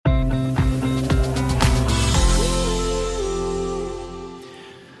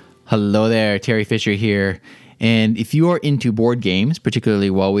Hello there, Terry Fisher here. And if you are into board games, particularly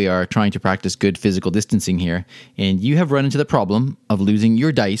while we are trying to practice good physical distancing here, and you have run into the problem of losing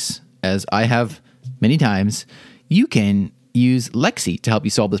your dice, as I have many times, you can use Lexi to help you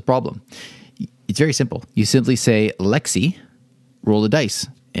solve this problem. It's very simple. You simply say, Lexi, roll the dice,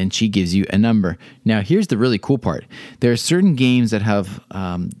 and she gives you a number. Now, here's the really cool part. There are certain games that have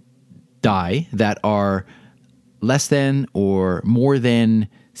die that are less than or more than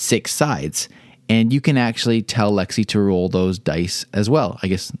 6 sides, and you can actually tell Lexi to roll those dice as well. I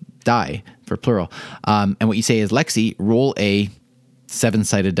guess die for plural. And what you say is, Lexi, roll a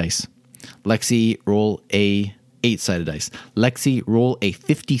 7-sided dice. Lexi, roll a 8-sided dice. Lexi, roll a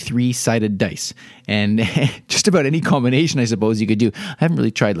 53-sided dice. And just about any combination, I suppose, you could do. I haven't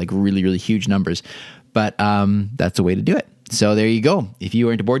really tried like really, really huge numbers, but that's a way to do it. So there you go. If you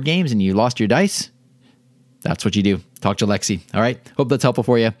are into board games and you lost your dice, that's what you do. Talk to Lexi. All right. Hope that's helpful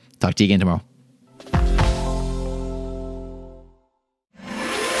for you. Talk to you again tomorrow.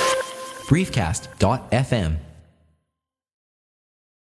 Briefcast.fm